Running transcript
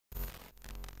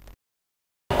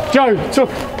Joe,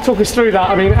 talk us through that.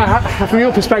 I mean, from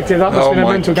your perspective, that must have been a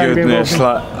mental game being involved in.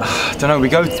 Like, I don't know, we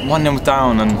go 1-0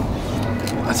 down and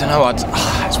I don't know,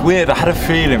 it's weird, I had a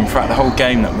feeling throughout the whole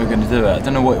game that we were going to do it. I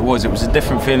don't know what it was a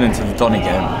different feeling to the Donny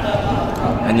game.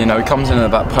 And you know, he comes in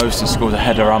at that post and scores a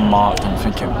header unmarked. I'm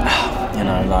thinking, you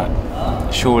know,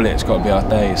 like, surely it's got to be our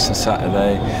day, it's a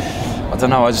Saturday. I don't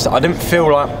know, I didn't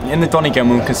feel like, in the Donny game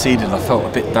when we conceded, I felt a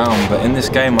bit down, but in this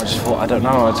game I just thought, I don't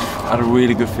know, I just had a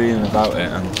really good feeling about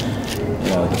it, and you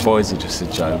know, the boys are just a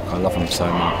joke, I love them so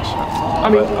much. I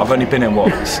mean, I've only been in,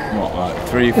 like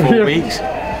 3-4 weeks,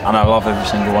 and I love every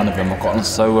single one of them. I've got on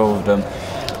so well with them,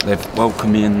 they've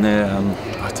welcomed me in there, and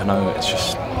I don't know,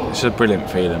 it's a brilliant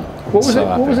feeling. What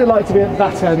was it like to be at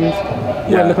that end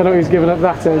when the penalty was given at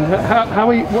that end?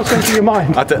 What's going through your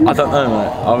mind? I don't know,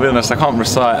 mate. I'll be honest, I can't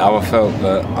recite how I felt,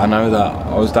 but I know that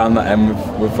I was down that end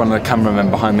with one of the cameramen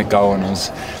behind the goal, and I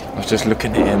was just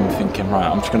looking at him thinking, right,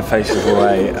 I'm just going to face this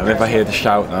away, and if I hear the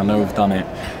shout, then I know we've done it.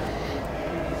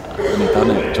 And he's done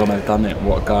it, Jono's done it.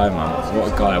 What a guy, man.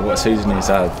 What a guy, what a season he's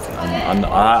had. And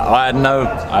I had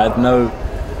no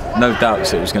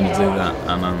doubts it was going to do that,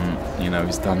 and you know,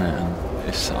 he's done it, and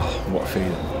it's what a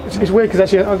feeling. It's weird because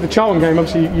actually at the Charlton game,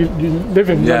 obviously you live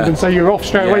in London, so you're off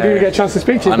straight away, didn't get a chance to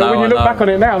speak to you. But when you look back on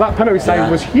it now, that penalty save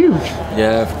was huge.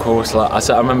 Yeah, of course. Like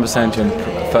I remember saying to him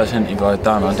the first interview I'd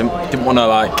done, I didn't want to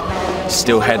like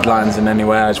steal headlines in any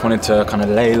way. I just wanted to kind of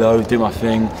lay low, do my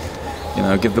thing, you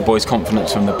know, give the boys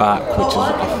confidence from the back,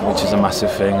 which is a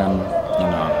massive thing, and you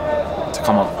know, to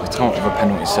come up with a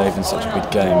penalty save in such a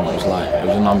big game, it was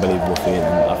an unbelievable feeling.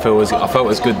 I felt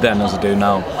as good then as I do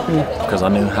now, because I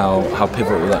knew how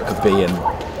pivotal that could be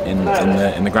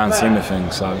in the grand scheme of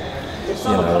things. So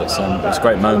you know, it's a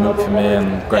great moment for me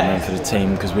and a great moment for the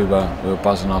team, because we were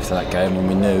buzzing after that game, and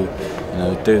we knew, you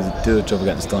know, do the job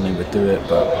against Donny, we'd do it,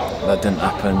 but that didn't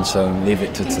happen. So leave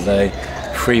it to today.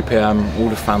 3 p.m, all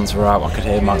the fans were out, I could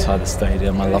hear them outside the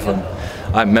stadium. I love them.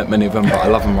 I haven't met many of them, but I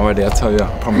love them already, I tell you,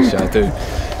 I promise you I do.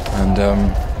 And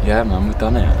yeah, man, we've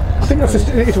done it. I think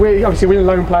it's weird, obviously when a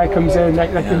lone player comes in, they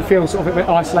can feel sort of a bit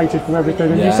isolated from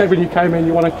everything. And you said when you came in,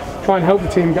 you want to try and help the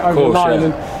team get over the line.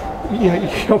 And you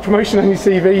know, your promotion on your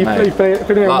CV,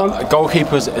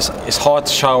 goalkeepers, it's hard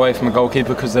to shy away from a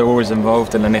goalkeeper because they're always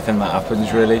involved in anything that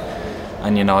happens, really.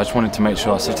 And you know, I just wanted to make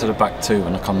sure I said to the back two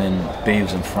when I come in,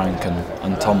 Beeves and Frank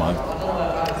and Tomo,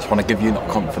 I just want to give you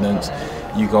confidence.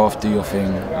 You go off, do your thing,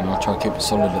 and I'll try to keep it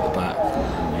solid at the back.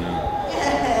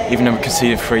 And, even though we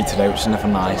conceded 3 today, which is never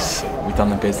nice, we've done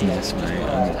the business, mate.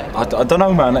 And I don't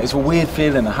know, man. It's a weird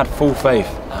feeling. I had full faith.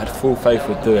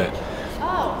 We'd do it,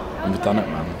 and we've done it,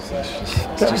 man. So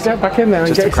it's just get back in there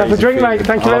and get yourself a drink, mate.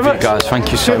 Thank you very much, guys.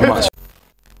 Thank you so much.